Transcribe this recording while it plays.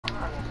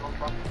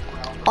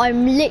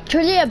I'm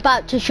literally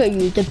about to show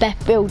you the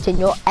best building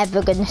you're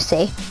ever gonna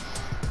see.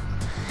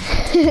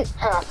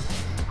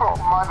 Oh,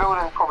 my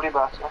building's probably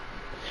better.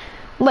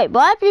 Wait,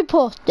 why have you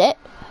paused it?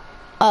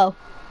 Oh.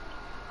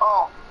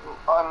 Oh,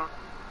 I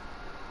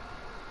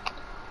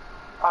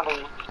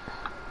don't know.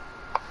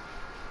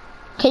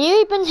 Can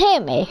you even hear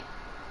me?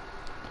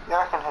 Yeah,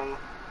 I can hear you.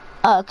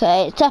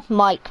 Okay, it's that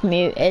mic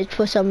muted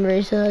for some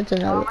reason, I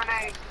don't know.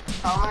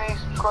 How many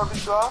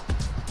subscribers do you have?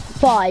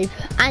 5,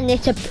 and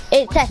it says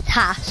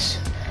TAS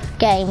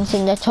Games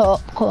in the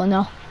top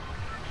corner.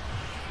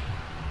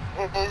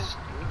 It is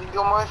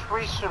your most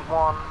recent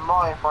one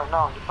live right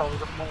now, you're playing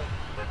Good Morning.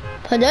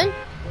 Pardon?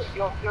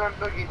 You're doing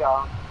Boogie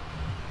Down.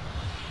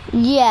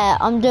 Yeah,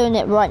 I'm doing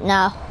it right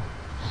now.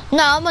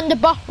 No, I'm on the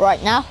bus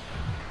right now.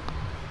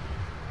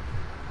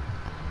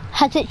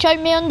 Has it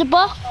shown me on the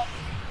bus?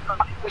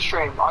 The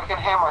stream, I can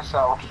hear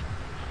myself.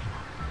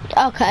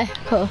 Okay,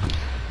 cool.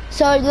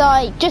 So,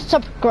 like, just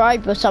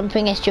subscribe or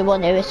something if you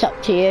want to, it's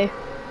up to you.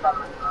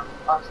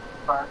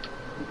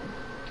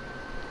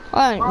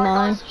 I don't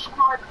mind.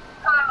 Subscribe,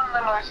 turn on the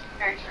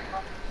notification.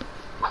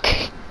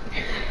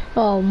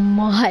 Oh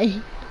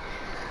my.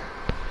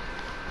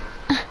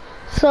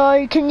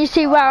 So, can you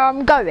see where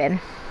I'm going?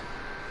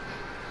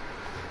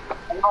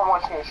 I'm not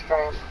watching the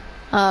stream.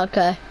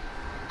 Okay.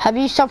 Have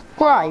you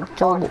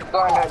subscribed or?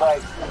 Going today.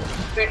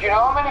 Dude, you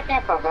know how many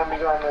people are going to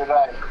be going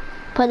today?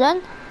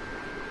 Pardon?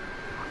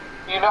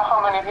 You know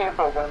how many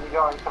people are going to be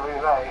going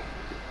today?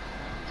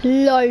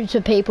 Loads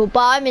of people, but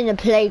I'm in the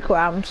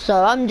playground,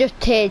 so I'm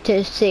just here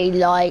to see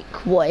like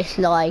what it's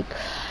like.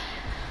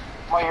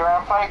 Well, you're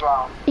in a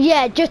playground?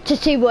 Yeah, just to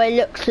see what it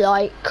looks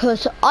like,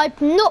 because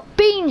I've not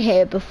been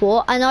here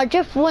before, and I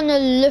just want to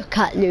look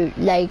at Loot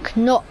Lake,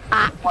 not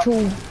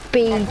actual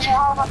beach.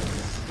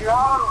 You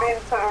haven't been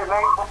to Loot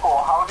Lake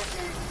before, how did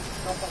you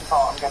listen to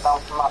it and get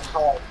down to Max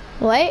Road?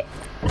 Wait.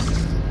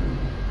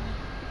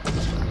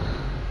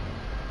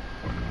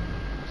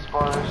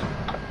 Suppose.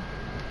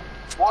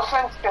 What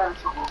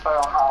sensitivity do you play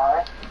on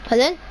high?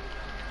 Pardon?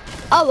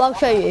 Oh, I'll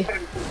show you.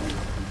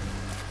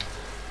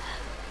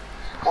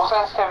 What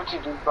sensitivity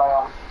do you play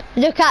on?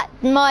 Look at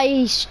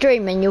my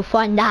stream and you'll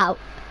find out.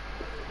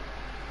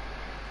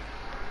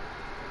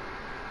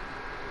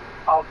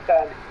 Oh,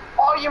 10.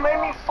 Oh, you made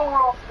me fall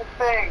off the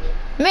thing.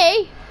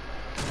 Me?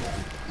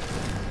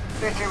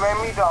 Did you make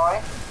me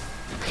die?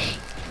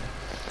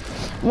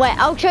 Wait,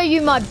 I'll show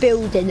you my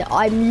building.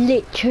 I'm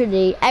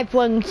literally,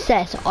 everyone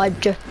says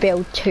I've just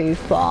built too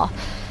far.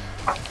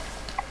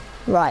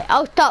 Right,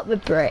 I'll start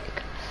with brick.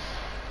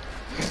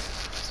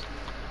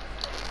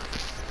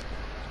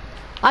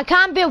 I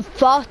can build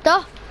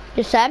faster,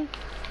 just saying.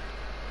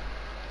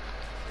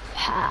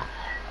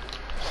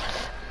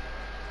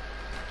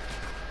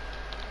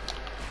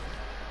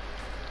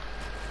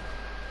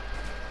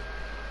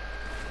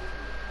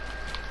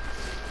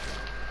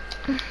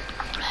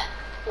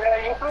 Yeah,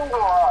 you build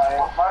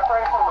alright. My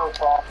friend can build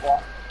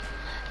faster.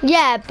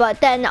 Yeah, but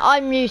then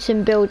I'm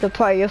using Builder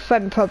Pro. Your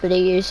friend probably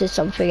uses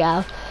something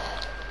else.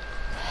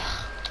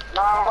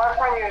 No, my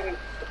friend uses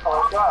the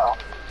Pro as well.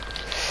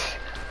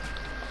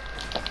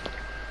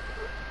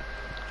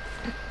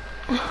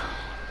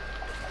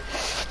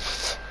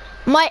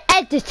 My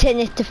editing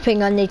is the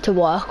thing I need to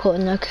work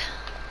on. Look.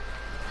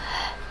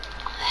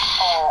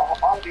 Oh,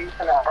 I'm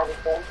decent at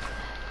everything.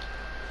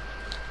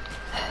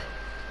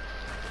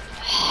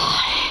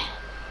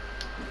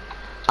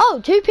 Oh,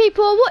 2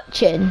 people are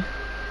watching.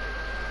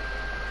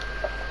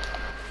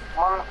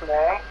 One's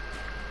me.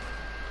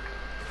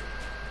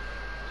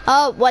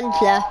 Oh,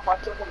 one's left. My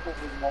sister's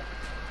with me.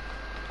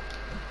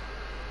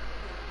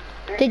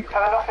 Dude, Did- you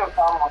turned off your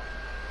camera.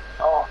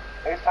 Oh,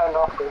 it's turned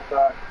off with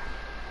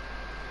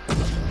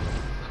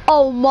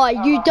Oh my,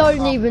 you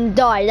don't even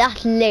die.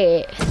 That's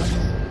lit.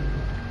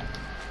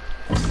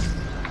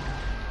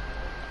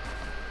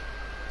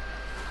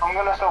 I'm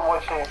gonna stop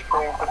watching your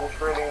stream because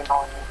it's really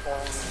annoying.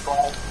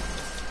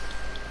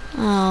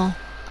 Oh,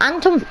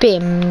 Anton's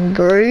being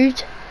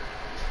rude.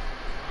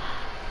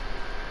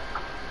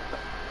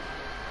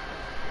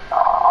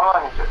 I'm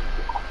only just...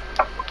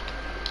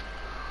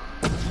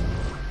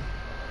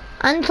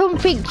 Anton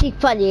thinks he's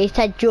funny. He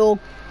said you're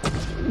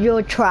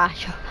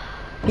trash.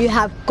 You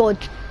have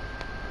God's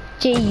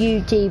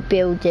GUD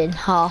building.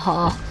 Ha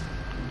ha.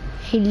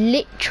 He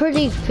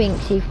literally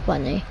thinks he's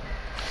funny.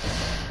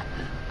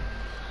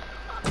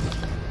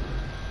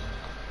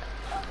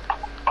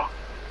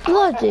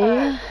 Bloody.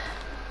 The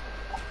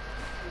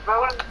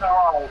building's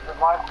alright, but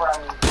my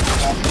friend...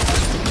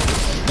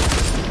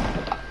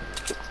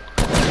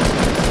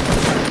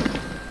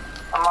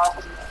 And my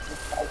friend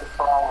is the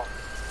phone.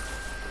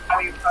 How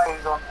he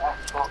plays on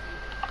Xbox.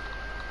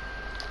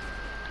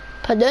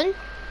 Pardon?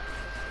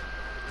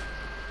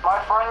 My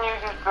friend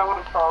uses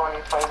Builder Pro and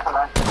he plays on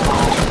Xbox.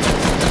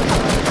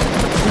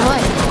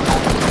 Right.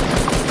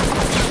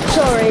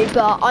 Sorry,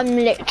 but I'm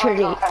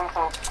literally...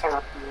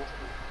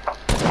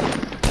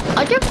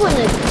 I just want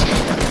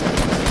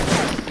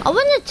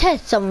to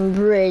test some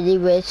really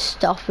weird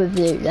stuff with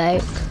Loot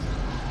Lake.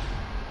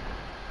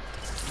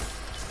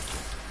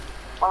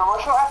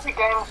 what's your Epic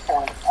Games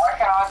point? I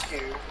can ask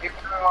you. If you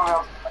want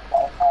me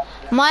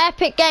to My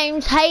Epic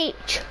Games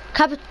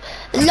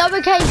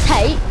lowercase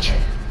h,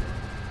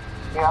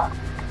 yeah.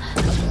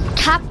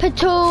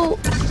 capital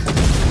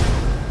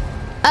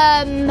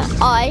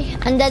I,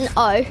 and then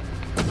O.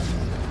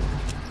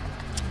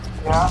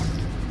 Yeah.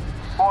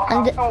 Or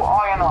And capital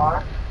I and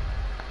O.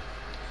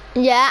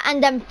 Yeah,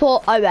 and then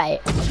 408.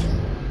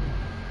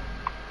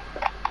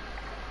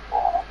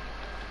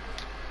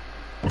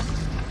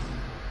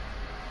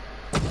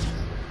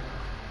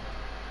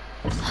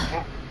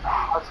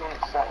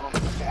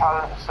 It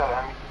hasn't said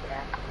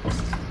anything.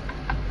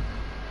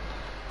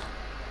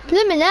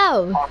 Let me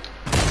know.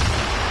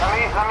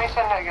 Let me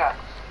send it again.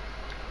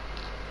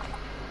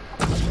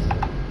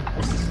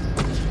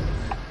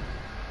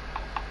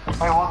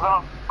 Wait, what's the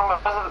number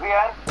at the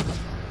end?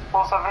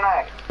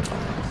 478.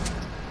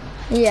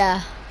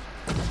 Yeah.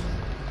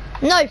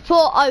 No,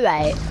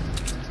 408.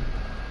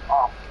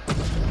 Oh.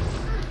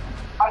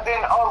 I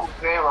didn't.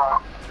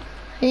 0.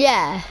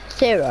 Yeah,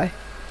 0.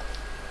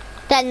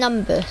 They're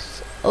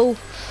numbers. Oh.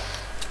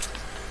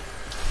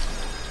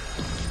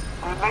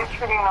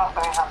 Literally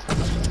nothing happened.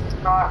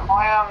 Right,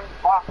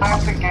 my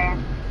Epic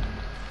game.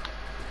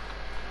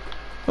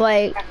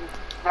 Wait,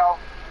 Yeah.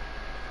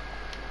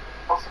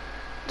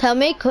 tell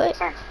me quick.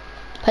 6.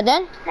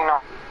 Pardon?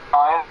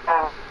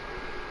 And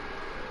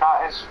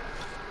that is.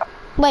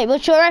 Wait,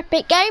 what's your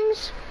Epic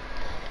Games?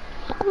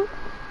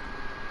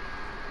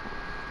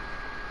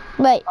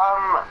 Wait,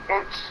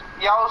 It's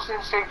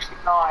Yeltsin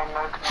 69.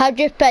 Okay. how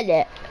do you spell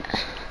it?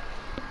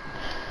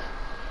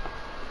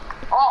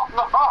 Oh,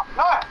 no,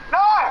 no!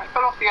 I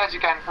fell off the edge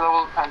again because I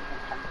wasn't paying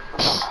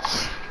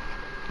attention.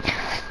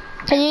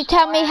 Can you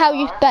tell me how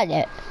you spell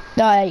it?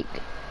 Like,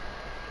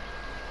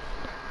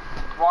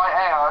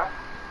 YAO.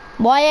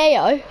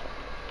 YAO?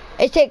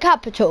 Is it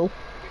capital?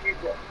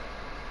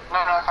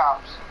 No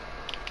caps.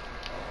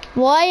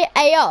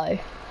 YAO?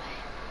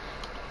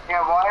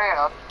 Yeah,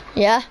 YAO.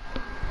 Yeah?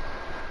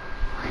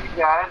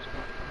 Z.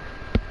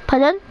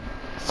 Pardon?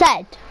 Z.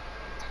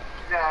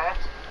 Yeah,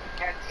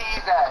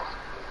 TZ.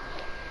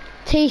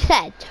 TZ.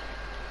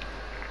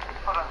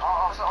 Hold on,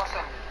 I'll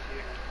send it to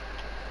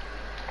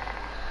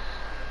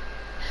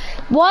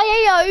you.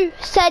 YAO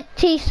said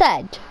TZ.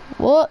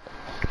 What?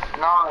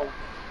 No.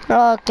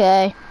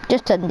 Okay,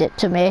 just send it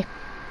to me.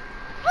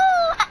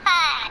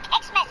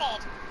 Text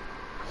message.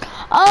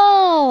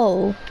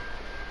 Oh!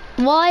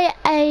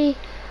 YA...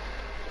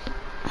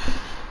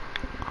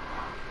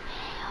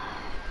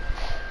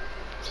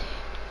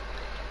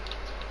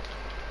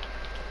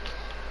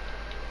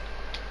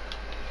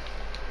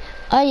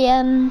 I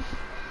am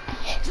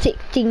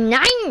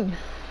 69.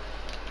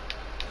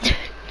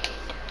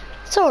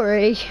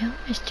 Sorry,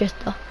 it's just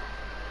a...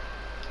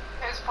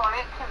 It's funny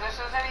because this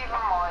isn't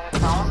even my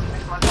account,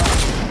 it's my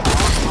dad's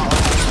account.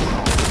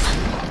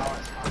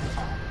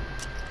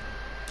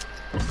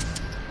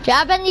 Do you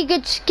have any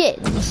good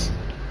skins?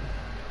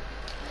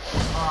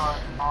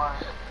 No.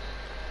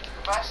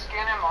 The best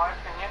skin in my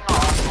opinion, no,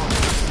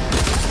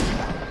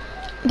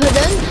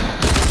 Pardon?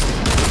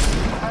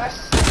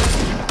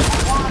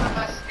 one of the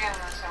best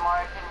skins in my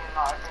opinion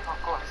that I think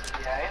I've got is the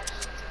Ace.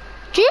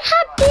 Do you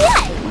have the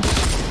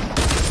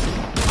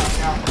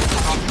Yeah,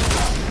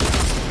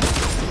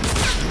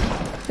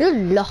 You're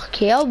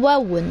lucky, I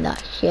well win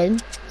that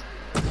skin.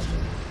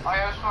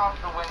 I also have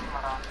the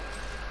Wingman.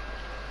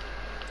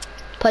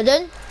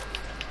 Pardon?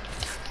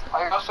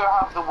 I also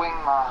have the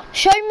Wingman.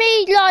 Show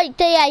me like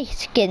the A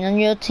skin on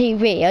your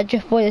TV, I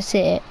just want to see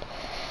it.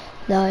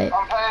 Like,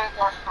 I'm playing it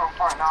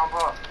right now,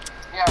 but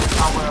yeah, I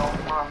will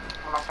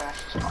when I finish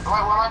this one.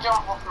 Wait, when I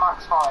jump off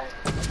max height.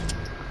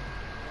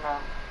 You know.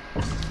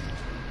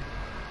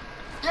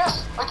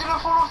 Yes! I didn't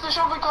fall off the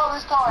shopping cart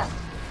this time!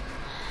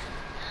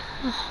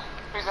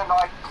 Who's in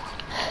like?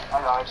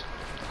 I died.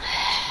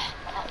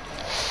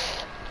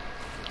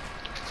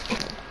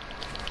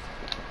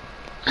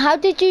 how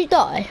did you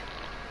die?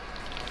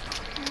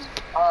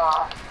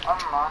 I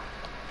don't know.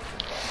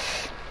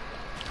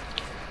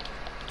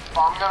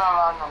 But I'm gonna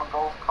land on a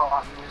golf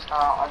cart and use that.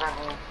 I don't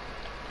need.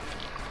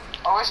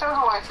 I wish there was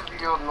a way to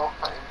view your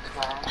locker in this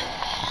game.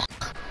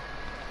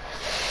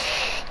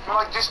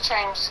 Like just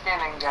change skin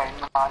in game,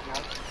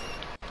 imagine.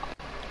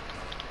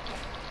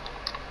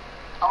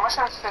 How much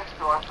sensitivity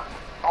do I play?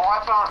 Oh,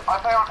 I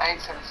play on 8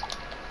 sensitivity.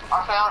 I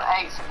play on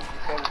 8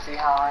 sensitivity,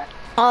 Harry.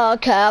 Oh,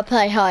 okay, I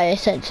play higher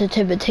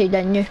sensitivity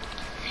than you.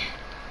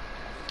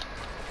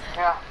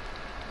 Yeah.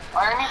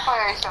 I only play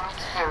 8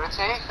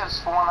 sensitivity because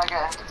for when I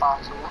get into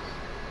battles.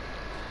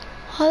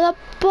 Holla,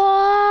 bang!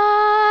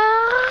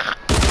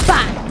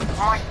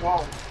 Oh my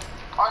god.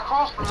 I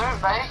crossed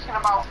Loot Lake in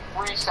about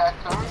 3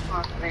 seconds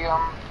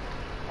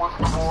with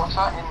the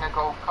water in the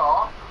golf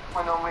cart,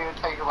 when normally it would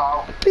take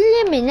about...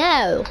 Blimey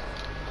now.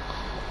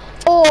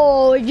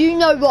 Oh, you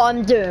know what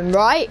I'm doing,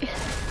 right? 9.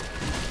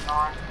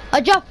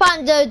 I just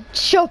found a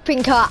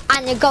shopping cart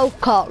and a golf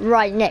cart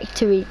right next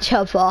to each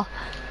other.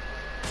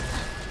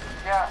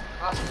 Yeah,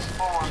 that's the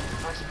spawn.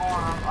 They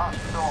spawn at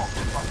the door,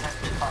 like next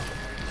to the factory.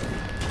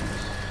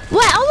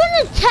 Wait, I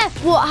want to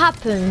test what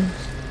happens.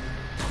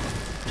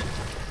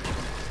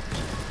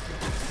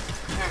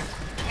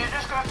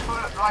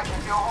 put, like,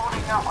 if you're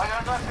holding up, I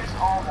don't know if it's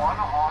R1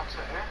 or R2,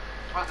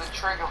 but the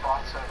trigger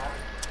button.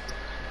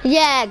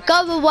 Yeah,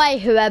 go away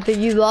whoever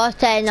you are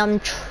saying I'm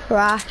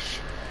trash.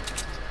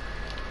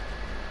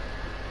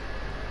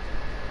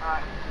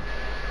 Right.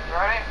 You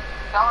ready?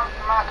 Down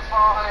to max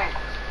height.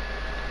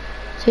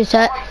 So Oh my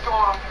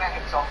god, I'm gonna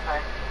hit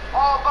something.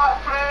 Oh,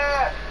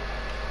 backflip!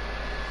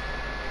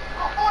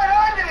 Oh, I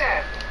landed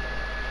it!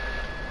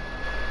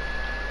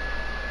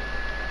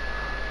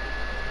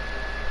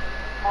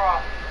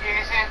 Bruh,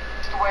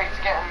 easiest way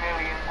to get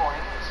 1,000,000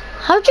 points.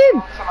 how do you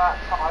Jump to max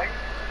height,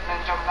 and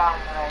then jump down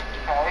to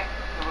 80k.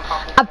 Do a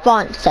couple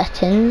advanced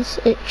settings?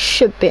 It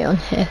should be on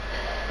here.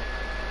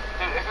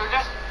 Dude, if you're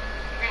just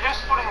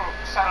putting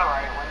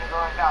accelerate when you're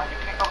going down, you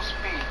pick up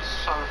speed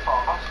so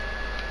fast.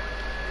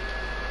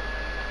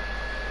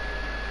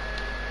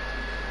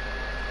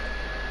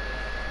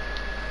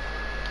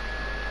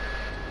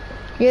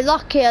 You're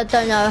lucky I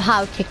don't know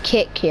how to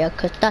kick you,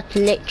 because that's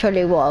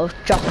literally what I was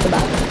just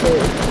about to do.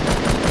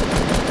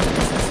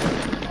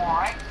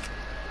 Why?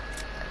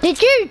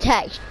 Did you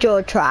text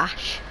your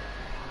trash?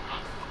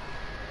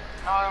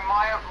 No,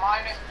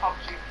 mine is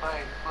PUBG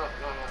Play. Look,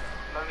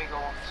 let me go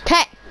on.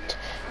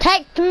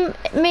 Text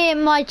me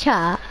in my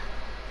chat.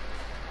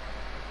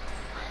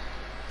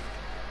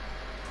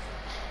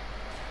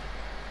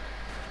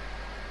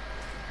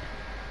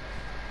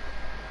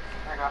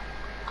 There you go.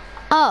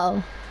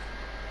 Oh.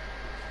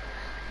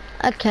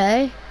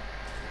 Okay.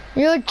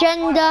 Your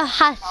gender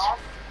has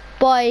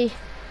boy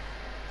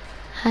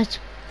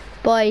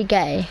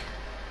gay.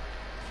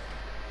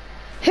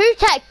 Who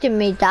texted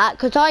me that?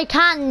 Because I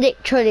can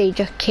literally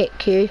just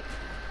kick you. You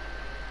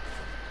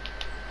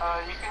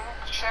can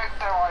check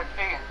their IP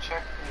and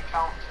check the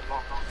account to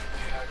log on to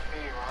the IP,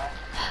 right?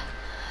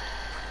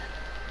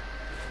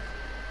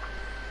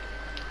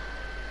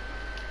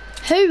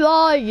 Who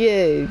are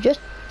you?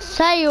 Just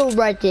say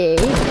already.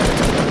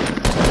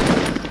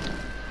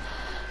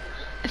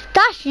 If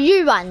that's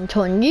you,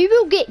 Anton, you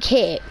will get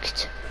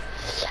kicked.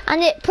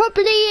 And it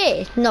probably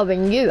is,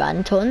 knowing you,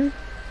 Anton.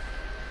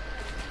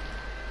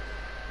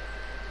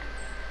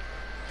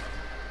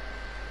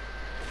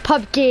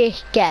 PUBG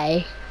is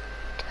gay.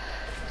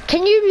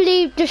 Can you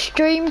leave the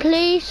stream,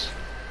 please?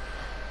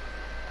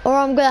 Or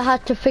I'm gonna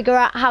have to figure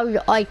out how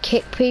I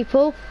kick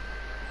people.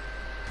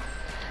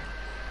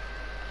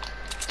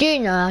 Do you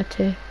know how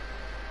to?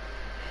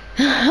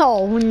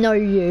 Oh, no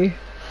you.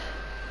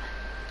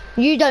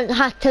 You don't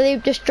have to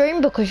leave the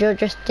stream because you're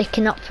just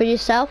sticking up for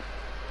yourself.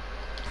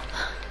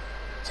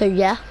 So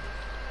yeah.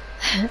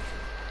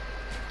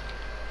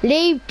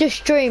 Leave the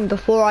stream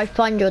before I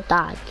find your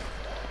dad.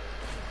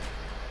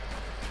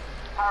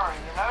 Harry,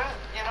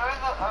 you know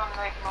that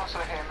they can also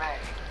hear me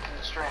in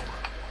the stream.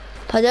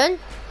 Pardon? You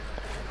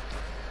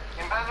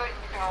know that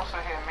you can also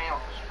hear me on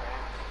the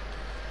stream.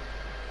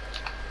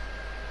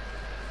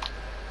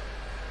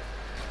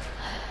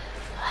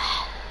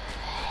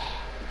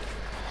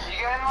 You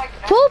getting like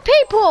 4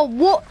 people are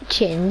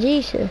watching,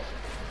 Jesus.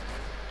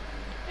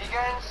 you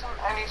getting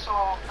any sort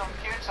of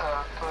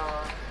computer for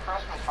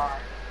Christmas,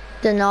 Harry?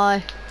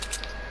 Dunno.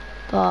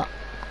 But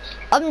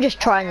I'm just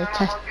trying to And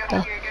test I'll get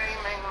stuff. you a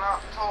gaming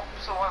laptop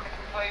so I can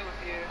play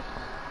with you.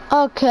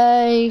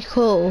 Okay,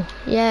 cool.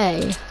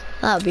 Yay.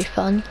 That'll be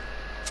fun.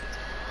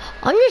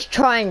 I'm just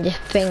trying this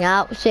thing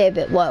out, see if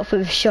it works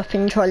with a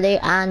shopping trolley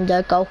and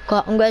a golf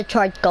cart. I'm going to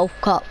try golf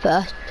cart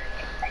first.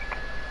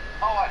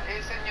 Oh,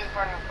 it's in your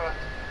friend request.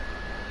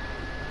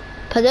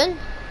 Pardon?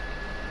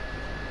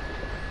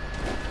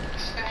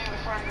 Send you the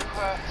friend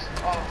request.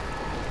 Oh.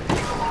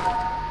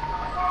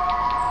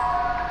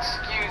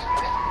 Excuse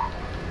me.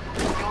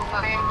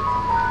 Your name?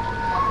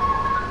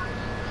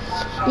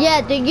 Yeah,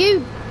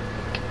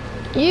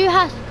 you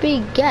have to be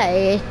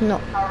gay, it's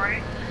not.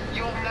 Harry,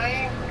 your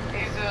name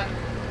isn't.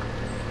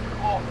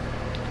 Oh,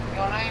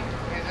 your name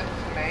isn't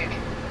for me.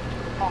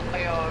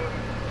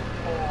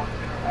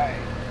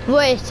 IO408.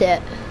 What is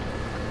it?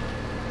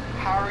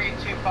 Harry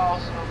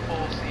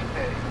 2004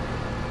 CP.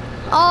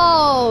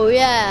 Oh,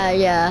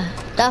 yeah.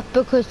 That's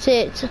because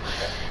it's... Is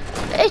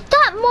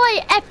that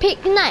my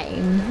epic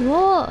name?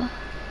 What?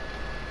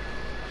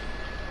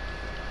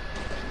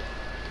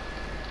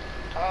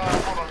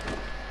 Hold on.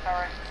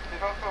 Harry, you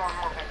got to go on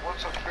one thing.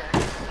 What's up here?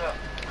 Look.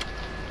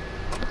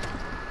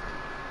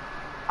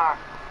 Hi.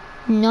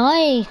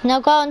 Nice. Now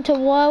go on to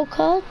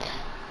wildcard.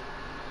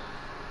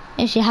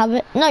 If you have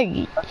it.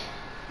 No.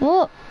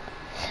 What?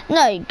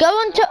 No, go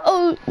on to...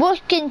 Oh, what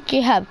skins do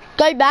you have?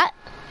 Go back.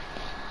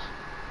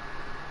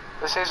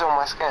 This is all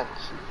my skins.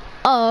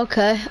 Oh,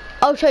 okay.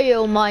 I'll show you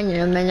all mine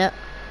in a minute.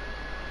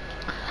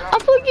 I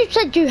thought you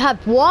said you had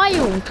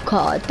wild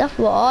card. That's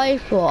what I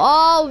thought.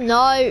 Oh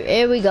no,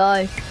 here we go.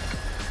 I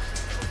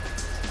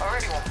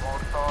really want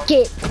wild card.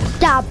 Get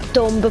stabbed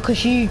on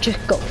because you just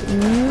got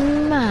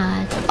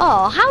mad.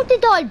 Oh, how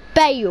did I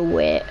bail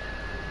it?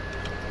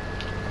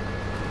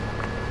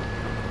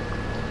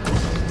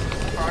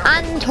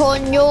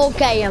 Anton, you're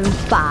gay and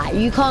fat.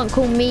 You can't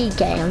call me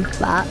gay and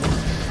fat.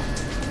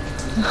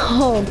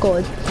 Oh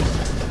god.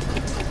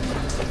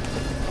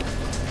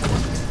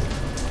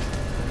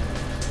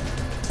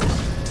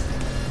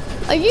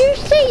 Are you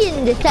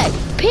seeing this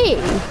XP?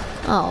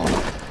 Oh.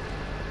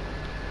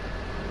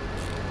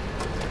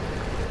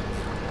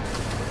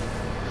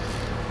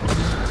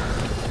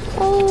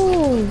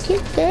 Oh,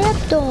 get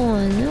that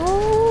on.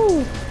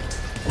 Oh.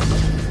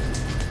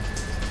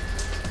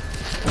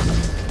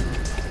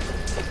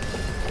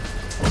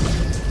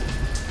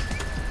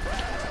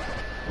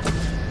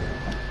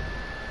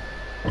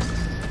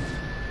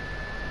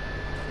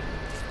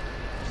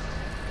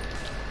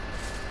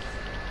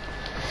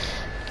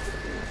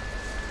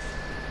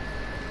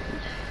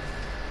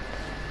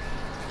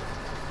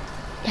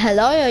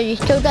 Hello, are you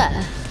still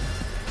there?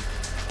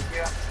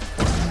 Yeah.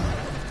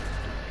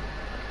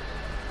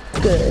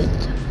 Good.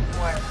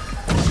 Wait.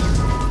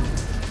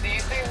 Do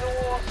you think the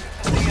water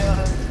for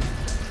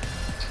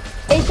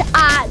the It's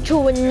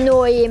actually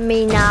annoying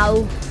me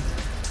now.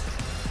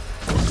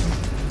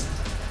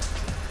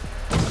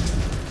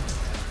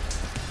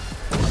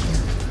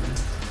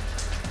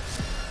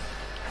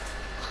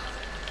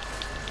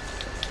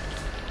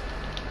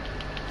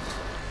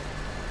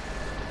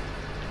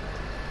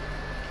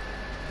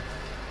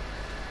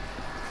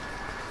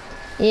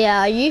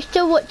 Yeah, are you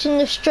still watching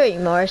the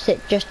stream, or is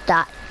it just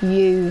that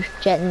you,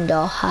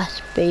 gender, has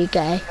to be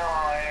gay? No,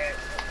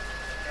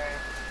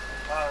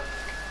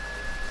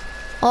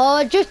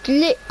 Oh, just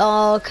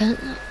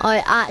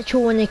I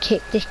actually want to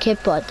kick this kid,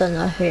 but I don't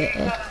know who it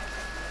is.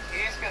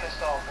 he's gonna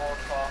start a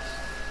broadcast.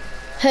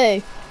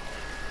 Who?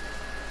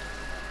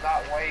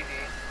 That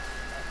Wadey.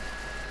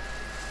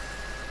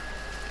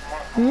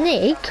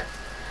 Nick?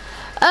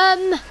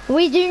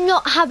 We do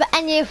not have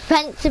any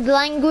offensive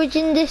language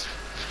in this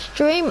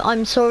stream.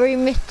 I'm sorry,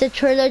 Mr.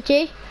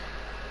 Trilogy.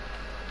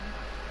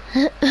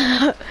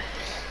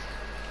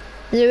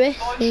 Lewis?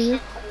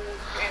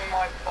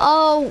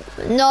 Oh,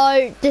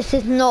 no, this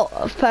is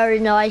not very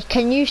nice.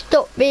 Can you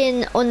stop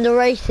being on the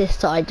racist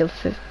side of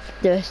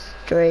the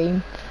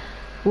stream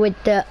with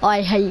the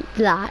I hate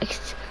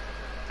blacks?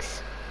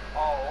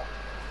 Oh.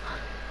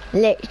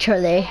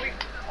 Literally.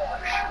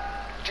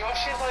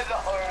 Josh is like the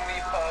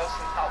only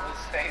person that would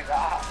say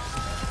that.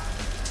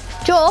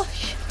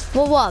 Josh?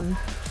 For one.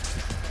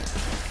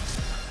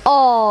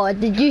 Oh,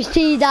 did you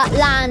see that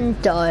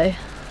land though?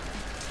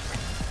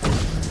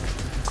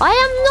 I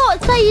am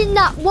not saying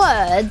that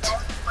word.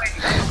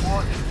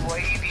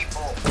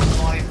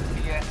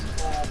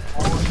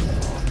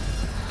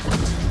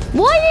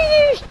 Why are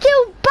you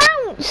still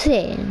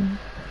bouncing?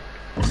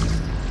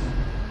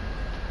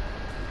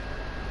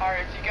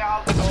 Harry, if you get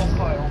out the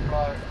door, it'll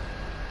blow.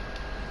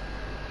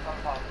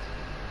 Sometimes.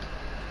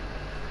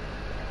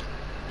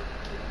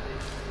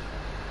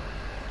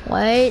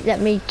 Wait, let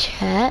me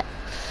check.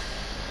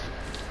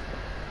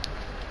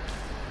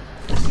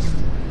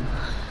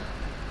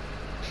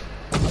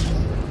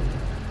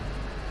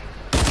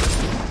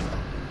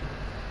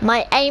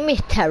 My aim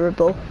is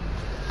terrible.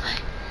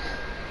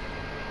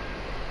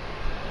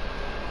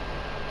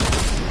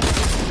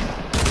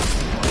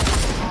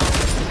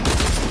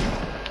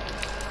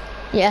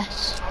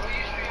 Yes.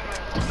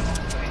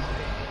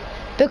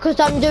 Because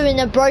I'm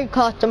doing a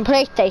broadcast on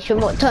PlayStation,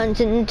 what turns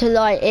into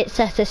like, it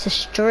says it's a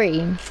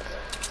stream.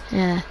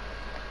 Yeah.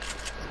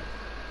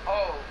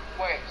 Oh,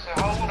 wait, so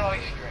how would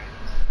I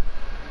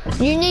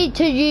stream? You need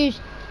to use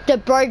the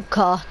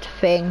broadcast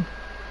thing.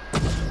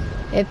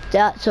 If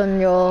that's on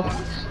your...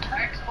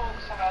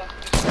 Xbox has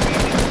the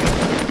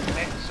streaming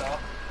mixer.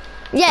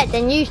 Yeah,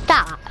 then use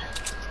that.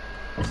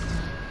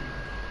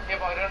 Yeah,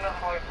 but I don't know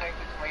how I connect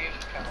it to my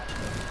YouTube channel.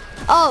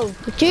 Oh,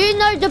 do you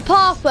know the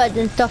password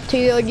and stuff to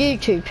your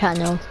YouTube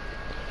channel?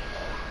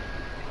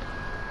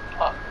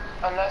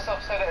 Unless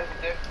I've set it as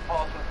a different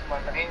password to my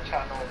main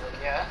channel, then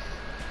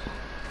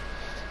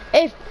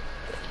yes.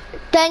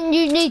 Then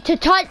you need to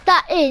type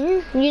that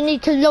in. You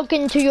need to log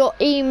into your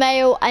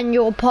email and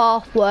your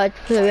password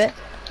for it.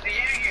 Do you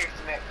use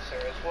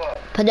Mixer as well?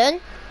 Pardon?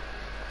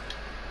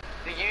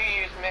 Do you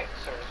use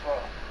Mixer as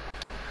well?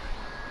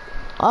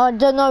 I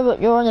don't know what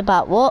you're on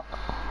about. What?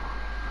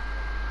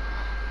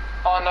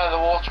 Oh no, the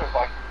water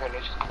bike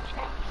village.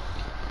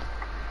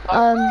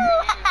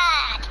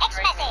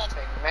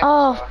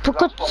 Oh, for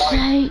God's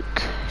sake.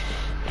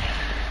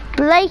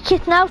 Blake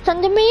is now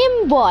sending me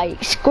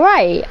invites.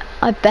 Great.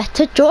 I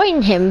better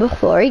join him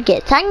before he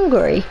gets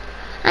angry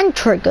and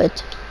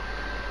triggered.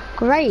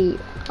 Great.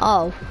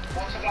 Oh.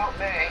 What about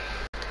me?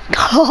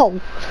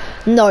 Oh.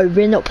 No,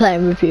 we're not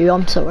playing with you.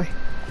 I'm sorry.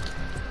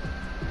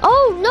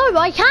 Oh, no,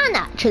 I can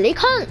actually,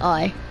 can't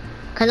I?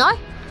 Can I?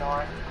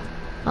 No.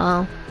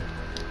 Oh.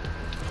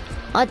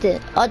 I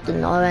don't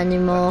know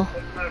anymore.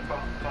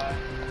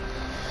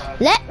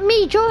 Let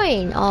me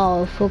join.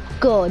 Oh, for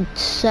God's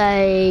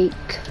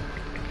sake.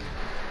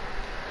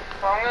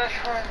 I'm gonna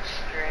try and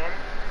stream.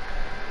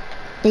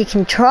 You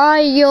can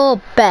try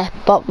your best,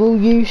 but will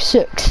you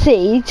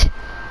succeed?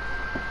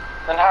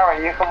 Then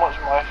Harry, you can watch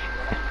my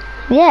stream.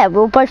 Yeah,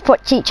 we'll both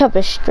watch each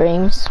other's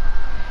streams.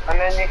 And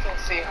then you can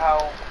see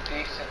how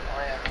decent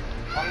I am.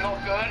 I'm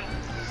not good.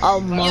 Oh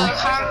my. Yo,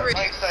 Harry.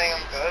 Like saying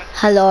I'm good.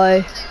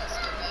 Hello.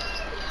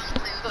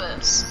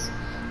 This.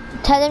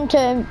 Tell him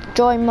to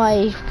join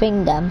my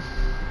thing then.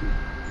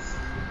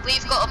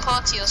 We've got a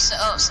party all set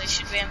up, so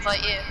should we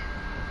invite you?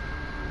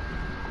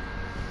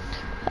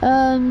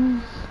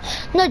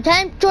 No,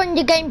 don't join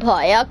the game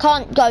party. I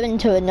can't go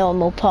into a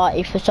normal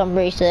party for some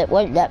reason. It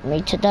won't let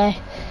me today.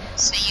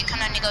 So you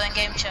can only go in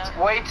game chat.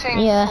 Waiting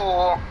Yeah.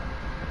 for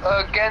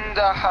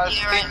agenda has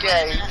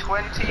begun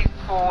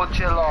 24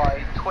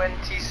 July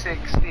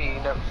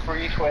 2016 at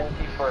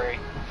 3:23.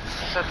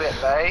 It's a bit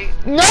late.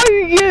 No,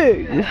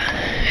 you.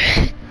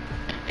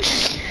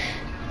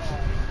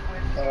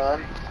 Hold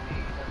on.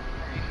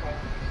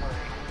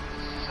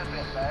 It's a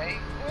bit late.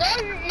 No,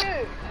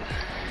 you.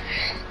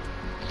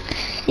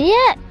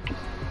 Yeah,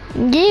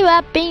 you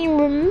have been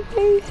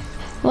removed.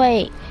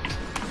 Wait,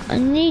 I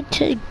need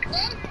to.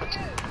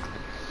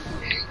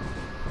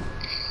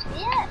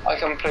 I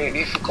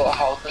completely forgot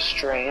how to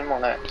stream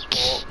on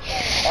Xbox.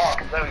 Oh,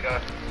 there we go.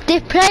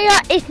 This player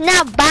is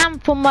now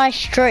banned from my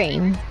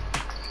stream.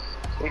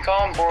 We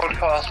can't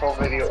broadcast or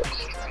videos.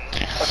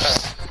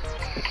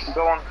 Okay.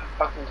 Go on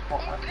fucking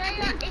spot.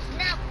 Player is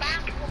now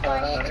banned from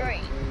my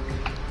stream.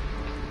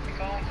 We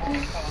can't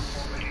broadcast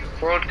or videos.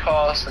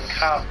 Broadcast and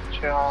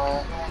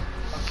capture.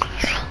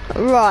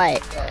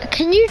 Right,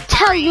 can you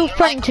tell your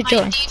friend to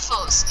join?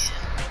 Default skin.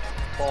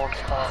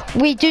 Broadcast.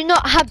 We do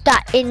not have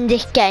that in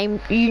this game.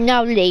 You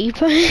now leave.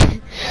 That's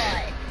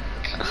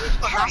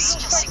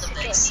just the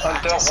base. I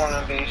don't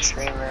want to be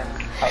streaming.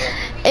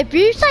 If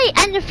you say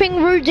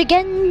anything rude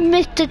again,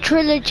 Mr.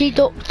 Trilogy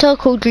Doctor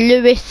called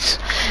Lewis,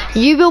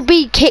 you will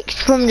be kicked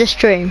from the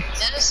stream.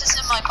 Lewis is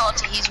in my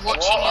party, he's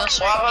watching What? your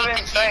stream, What have I you been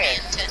can hear me saying?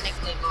 and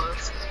technically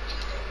both.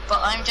 But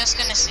I'm just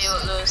gonna see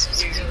what Lewis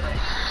is doing.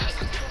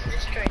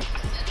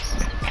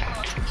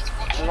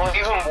 I'm not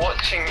even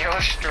watching your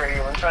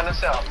stream. I'm trying to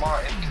set up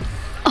mine.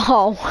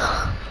 Oh.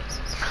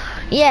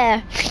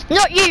 Yeah,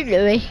 not you,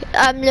 Louis.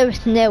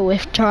 Lewis Neil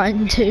is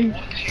trying to.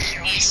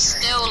 He's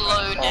still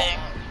loading.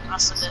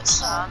 That's a bit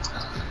sad.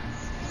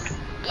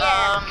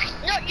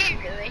 Not you,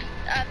 Louis.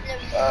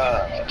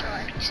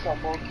 It's not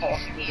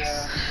broadcasting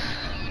there.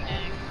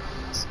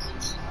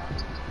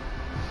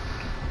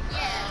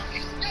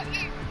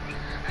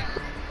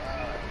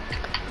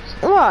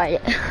 Right.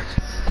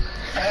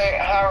 Hey,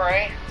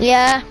 Harry.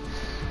 Yeah.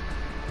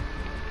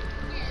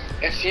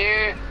 If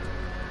you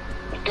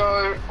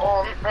go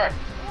on, right,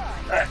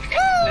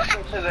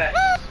 listen to this.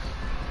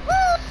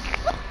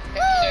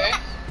 If you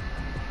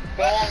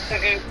go on to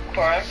Google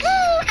Chrome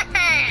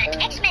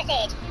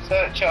and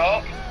search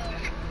up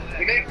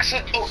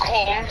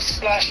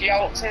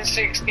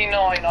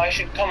mixer.com/Yalton69, I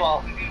should come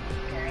up.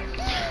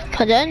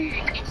 Pardon?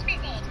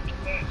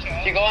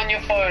 You go on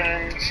your phone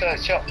and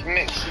search up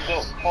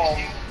mixer.com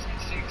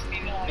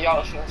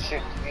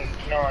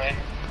Yalton69.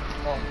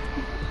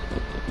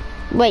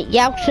 Wait,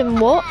 Yalton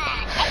what?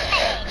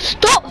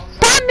 Stop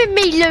spamming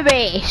me,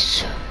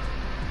 Lewis!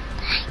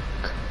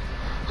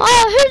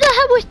 Oh, who the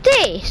hell was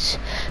this?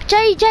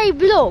 JJ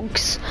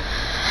Vlogs.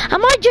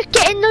 Am I just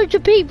getting loads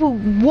of people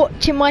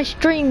watching my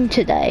stream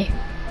today?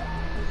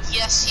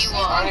 Yes, you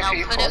are. Now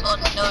put it on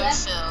no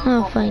fill.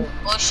 Oh, fine.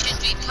 Or should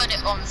we put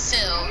it on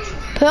fill?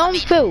 Put on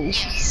Phil. Yeah,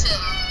 fill.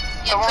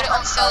 Yeah, put it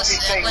on fill so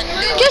that when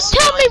Lewis Just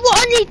tell me what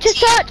I need to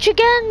search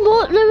again.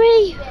 What,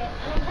 Louis?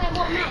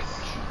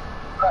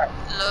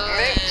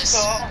 Lewis,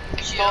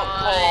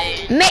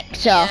 join.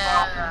 Mixer.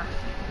 Yeah.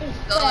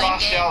 Go in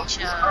game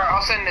chat.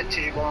 I'll send it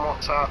to you on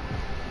WhatsApp.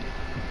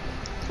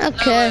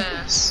 Okay.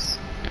 Lewis.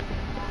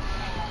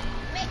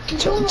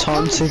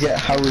 Time to get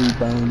Harry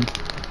banned.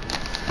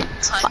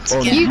 Time to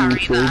On get Harry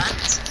YouTube.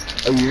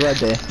 banned. Are you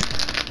ready?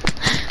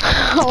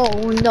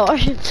 Oh no.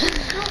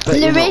 But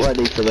you're not Lewis,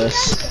 ready for this.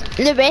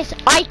 Lewis,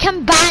 I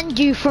can ban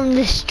you from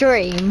the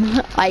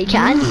stream. I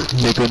can.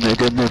 Nigga,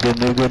 nigga, nigga,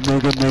 nigga, nigga,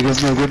 nigga, nigga,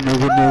 nigga,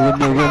 nigga,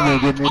 nigga,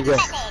 nigga, nigga.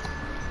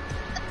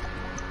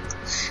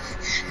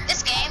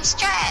 This game's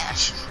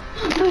trash.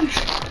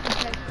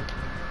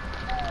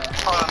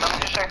 Hold on, let me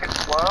just check it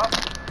work.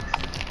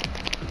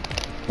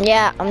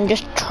 Yeah, I'm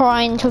just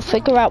trying to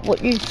figure out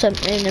what you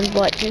sent me and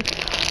invite you.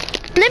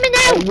 Blimmin'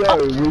 Hey, out! yo,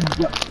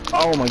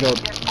 oh my god.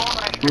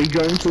 We're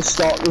going to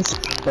start this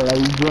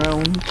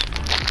playground.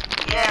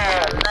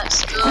 Yeah,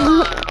 let's go.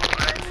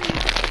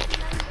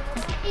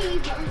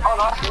 Oh,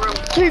 that's real.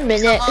 2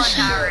 minutes. Come on,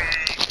 Harry.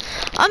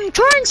 I'm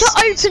trying to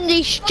open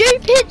these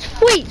stupid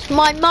sweets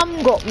my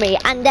mum got me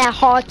and they're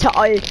hard to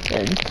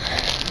open.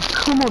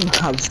 Come on,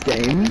 Has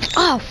Games.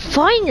 Oh,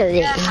 finally.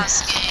 Yeah,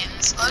 has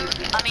games. Oh,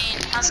 I mean,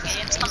 has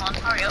games. Come on,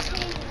 hurry up.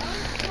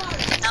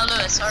 Now,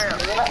 Lewis, hurry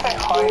up. I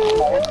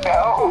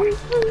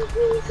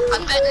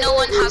bet no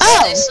one has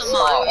this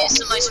emote. It's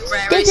the most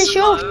rarest This is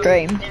your emote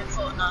stream. in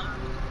Fortnite.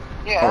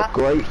 Yeah. Oh,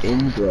 great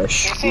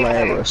English.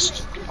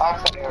 Rarest.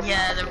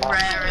 Yeah, the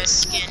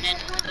rarest skin in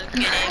the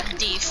game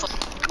default.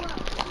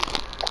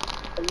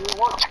 Are you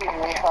watching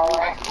me,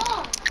 Harry?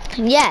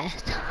 Yes.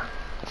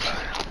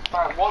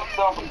 Right, what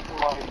job am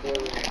I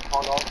doing?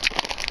 Hold on.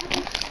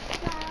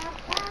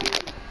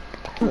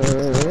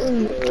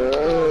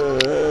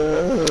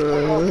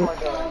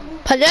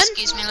 Pardon?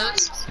 Excuse me,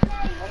 Lewis.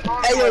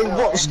 Hey yo,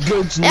 what's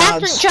good, It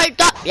hasn't Nads?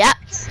 showed up yet.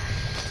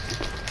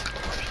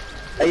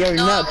 Hey yo,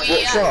 No, Nads,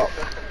 what's up?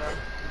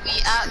 We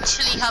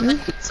actually have a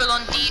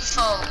full-on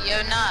default.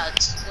 Yo, Nad,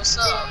 what's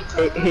up?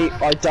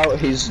 I doubt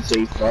he's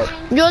default.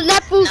 You're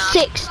level Nah.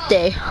 60.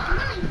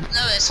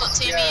 Lewis, what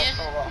team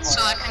are you?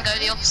 So I can go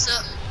the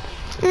opposite.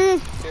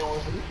 Mm.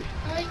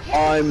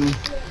 I'm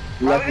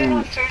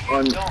level.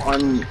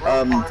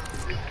 I'm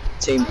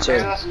team 2.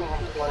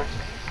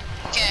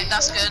 Okay,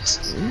 that's good.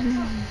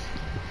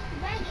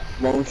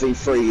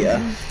 1v3, yeah.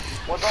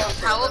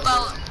 How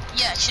about,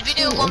 yeah, should we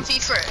do a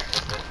 1v3?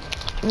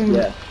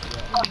 Yeah.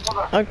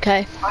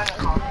 Okay.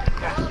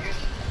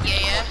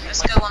 Yeah,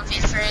 let's go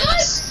 1v3,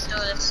 let's do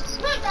this.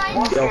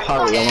 Yo,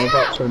 Harry, I'm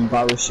about to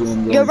embarrass you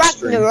on You're the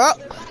stream. Ragnarok.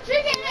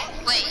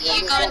 Wait,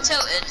 you going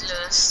tilted,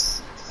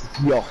 Lewis?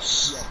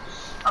 Yes.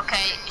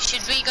 Okay,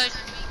 should we go,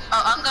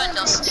 oh, I'm going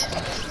Dustin.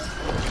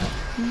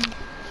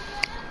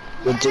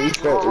 The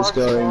default is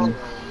going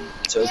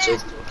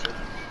tilted.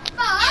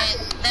 Yeah,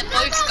 they're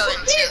both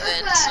going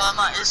tilted, so I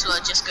might as well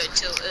just go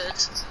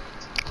tilted.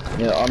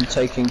 Yeah, I'm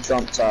taking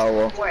Trump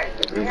Tower.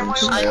 I'm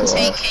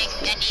taking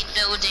any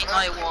building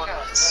I want.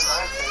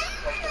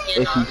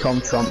 You If you know?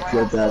 come Trump,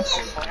 you're dead.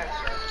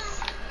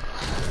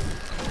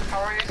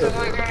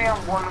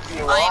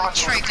 I'm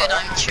triggered,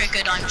 I'm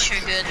triggered, I'm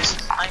triggered,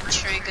 I'm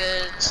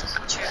triggered,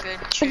 triggered,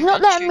 It's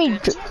not letting me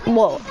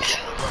watch.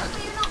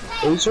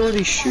 Who's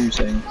already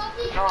shooting?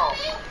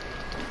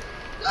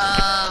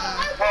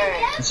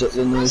 Is it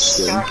the new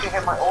skin?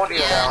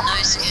 Yeah, no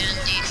skin,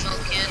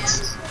 default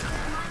kids.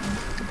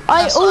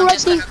 I That's what I'm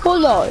just already gonna-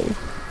 follow.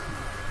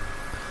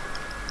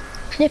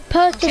 The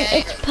person Okay,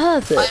 is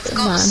pervert, I've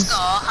got a man.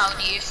 scar, how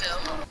do you feel?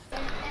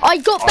 I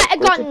got better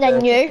gun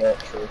than you.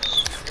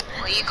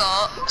 What you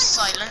got?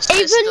 Silence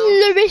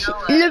Even pistol.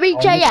 Louis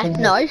JS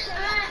knows.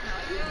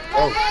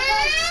 Oh.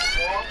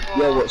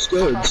 Yo, what's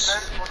good?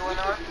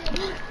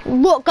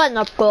 What gun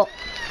I've got?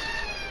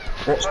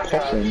 What's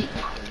popping?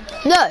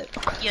 No.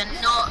 You're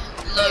not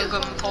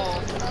Logan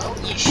Paul.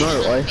 You should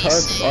No, I be heard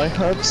safe.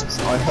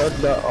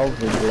 that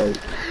other bloke.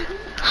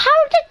 How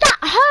did that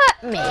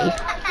hurt me?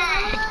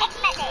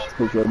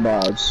 Cause you're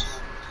mad.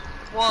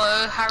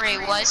 Whoa, Harry,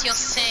 why is your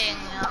thing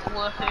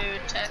woohoo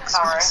text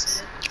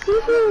message?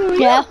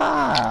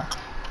 Yeah.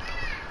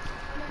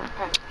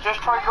 Just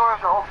try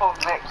going off of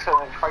Nix and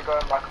then try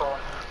going back on.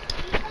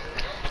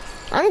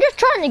 I'm just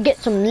trying to get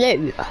some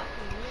loot.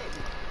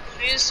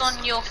 Who's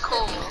on your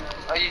call?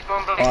 Are you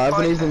going I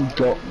haven't even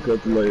got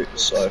good loot,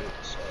 so.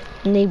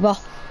 Neither.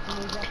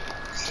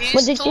 Who's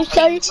What did you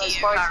talking say? to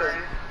you,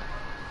 Harry?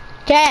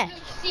 Yeah.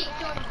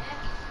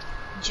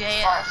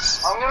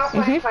 JS. I'm gonna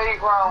play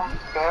Playground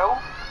Bill.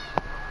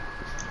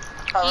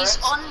 He's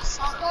on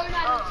phone.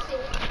 Oh.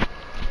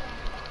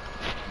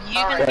 You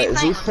gonna Wait, be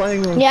is he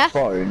playing playing on Yeah.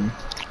 phone?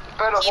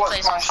 Better He watch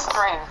plays my on-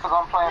 screen because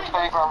I'm playing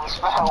Playground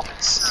as well.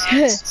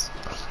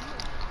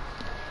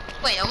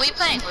 Wait, are we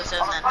playing with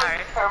him then,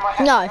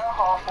 Harry? No.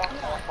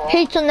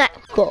 He's on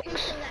Xbox.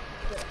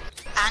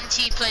 And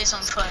he plays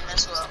on phone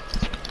as well.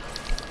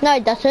 No, he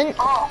doesn't.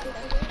 Oh,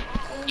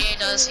 Yeah, he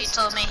does. He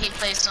told me he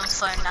plays on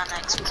phone and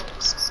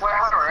Xbox. where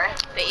Harry?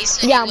 But he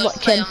said Yeah, he I'm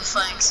won't play watching. on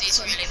phone because he's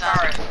really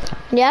bad.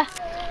 Yeah.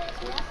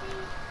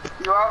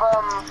 You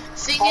have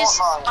Thing is,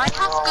 Fortnite I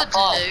have or good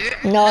Valve?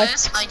 loot. No.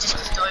 Lewis, I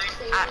just don't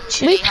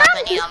actually We have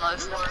can't- any ammo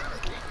for it.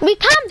 We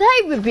can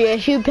play with you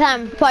if you play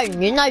on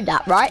phone, you know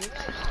that, right?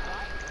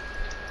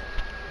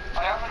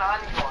 I have an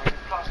Android,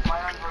 plus my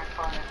Android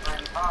phone is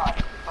really bad.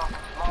 It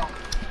doesn't long.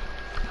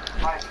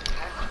 Like,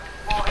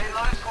 well, it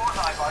loads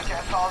Fortnite, but I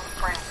get 1,000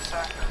 frames per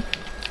second.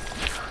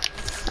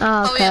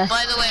 Oh, Oh okay. yeah,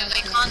 by the way,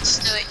 we can't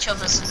steal each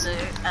other's loot,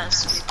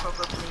 as we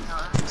probably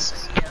know, so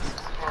yeah.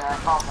 Yeah, I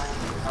can't really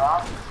do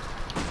that.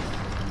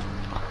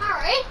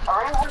 Harry, I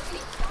really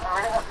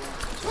have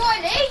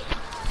Riley,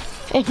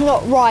 It's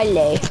not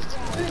Riley.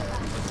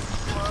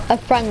 A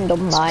friend of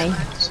mine.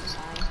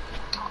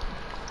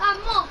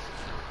 Mom.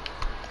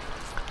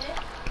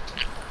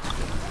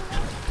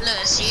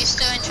 Lewis, are you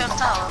still in Trump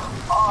Tower?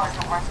 Oh, I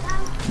got my...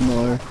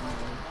 No.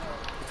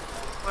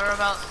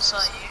 Whereabouts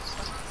are you?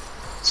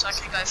 So I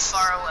can go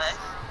far away.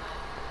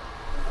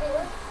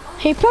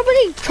 He's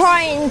probably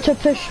trying to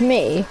push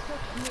me.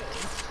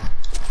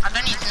 I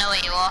don't even know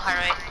where you are,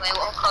 Harry. Wait,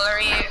 what colour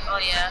are you? Oh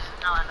yeah,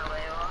 now I know where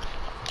you are.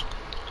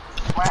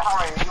 Wait,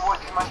 Harry, are you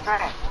watching my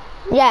stream?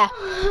 Yeah.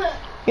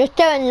 You're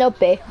still in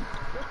lobby.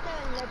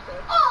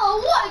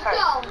 Oh, what a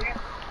goal!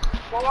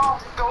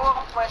 Go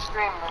off my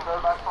stream and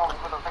go back on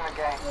because I'm in the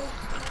game.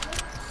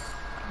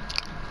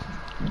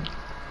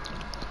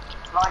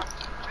 Like,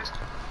 just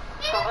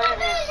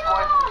completely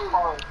swipe the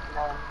phone and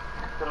then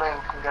the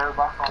link and go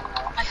back on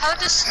there. I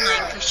heard a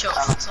sniper shot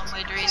for some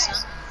weird reason.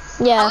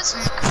 Yeah.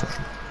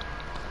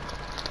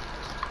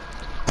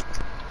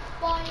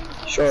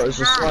 Sure, it's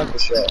a sniper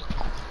shot.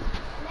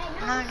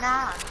 No,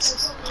 Nad.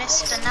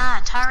 Mr.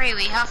 Nad. Harry,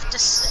 we have to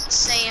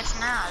save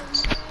Nad.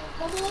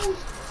 I'm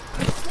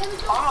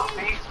not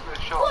beast for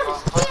the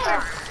shotgun,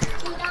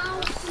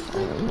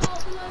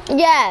 but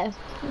Yeah.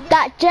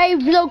 That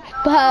J-Vlog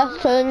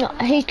person,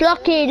 he's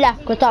lucky he left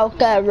because I was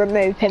going to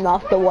remove him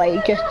after what he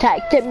just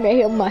texted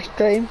me on my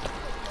stream.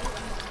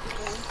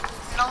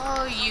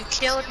 No, you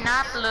killed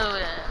Nad,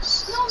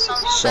 Lewis.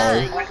 Sounds So-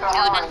 bad. Mr. You're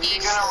Harry, the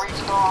you gonna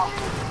restart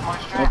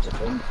my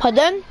stream?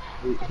 Pardon?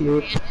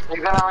 You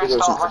gonna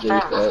restart my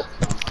stream?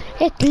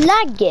 It's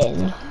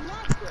lagging.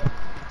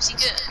 Is he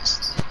good?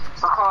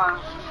 Because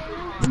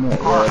Not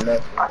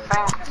really. I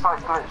think it's like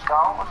glitched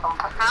out or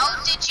something.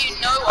 How did you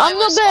know I'm I not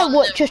was gonna on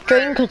watch the your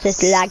stream because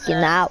it's roof?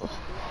 lagging out.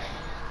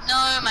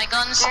 No, my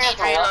guns need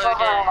Seriously, that's not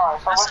very reloading.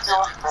 nice. I That's watched a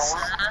your bit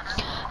stream.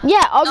 sad.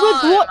 Yeah, I No,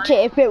 would watch it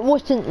if it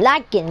wasn't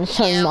lagging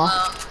so Yeah, much.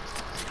 well,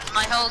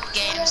 my whole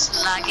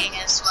game's lagging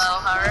as well,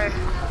 Harry.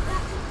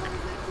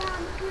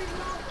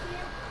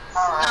 No,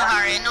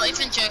 Harry, not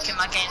even joking,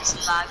 my game's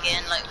lagging.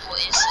 Like, what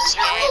is this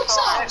game? It's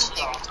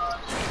actually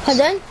retarded.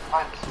 Pardon?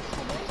 Like,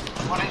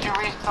 what did you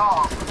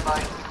restart?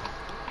 Like,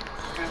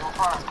 Google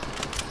Chrome?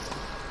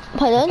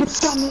 Pardon? Did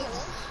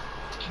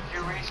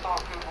you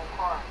restart Google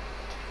Chrome?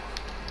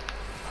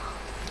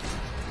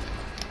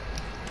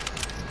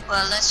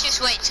 Well, let's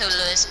just wait till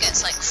Lewis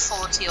gets like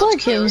 40 odd Fucking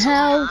kills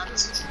hell. on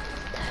hand.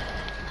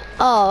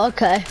 Oh,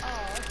 okay.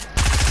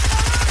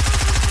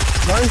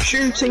 No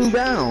shooting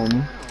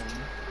down.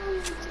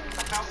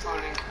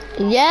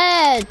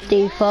 Yeah,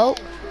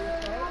 default.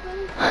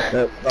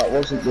 That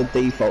wasn't the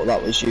default,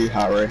 that was you,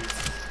 Harry.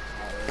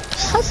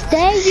 How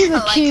dare you I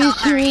like how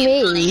accuse Harry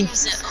me?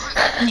 blames it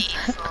on the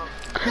default.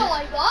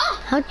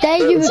 How dare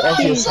you It's accuse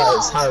obvious that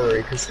it's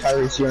Harry, because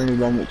Harry's the only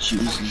one which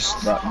uses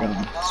that gun.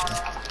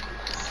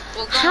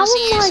 What gun How was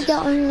he am I using?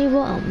 the only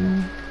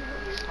one?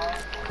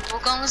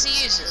 What gun was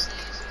he using?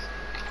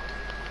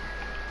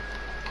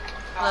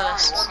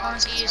 Lewis, what gun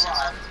was he using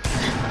then?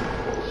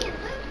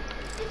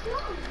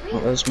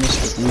 Well, that's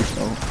Mr.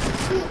 Default.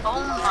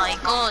 Oh my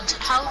god,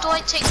 how do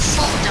I take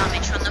full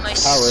damage from the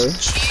most Harry?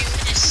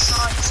 stupidest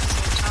sides of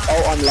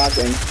all time? Oh, I'm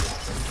lagging.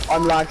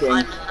 I'm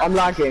lagging. I'm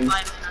lagging.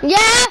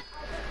 Yeah!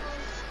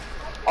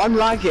 I'm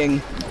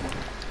lagging.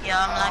 Yeah,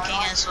 I'm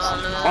lagging as well,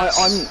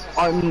 Lewis.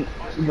 I'm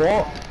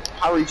what?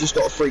 Harry just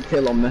got a free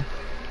kill on me.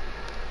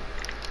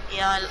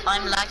 Yeah,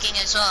 I'm lagging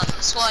as well.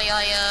 That's why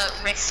I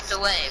riffed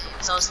away,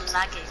 because I was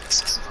lagging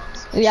so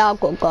much. Yeah, I've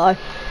got to go.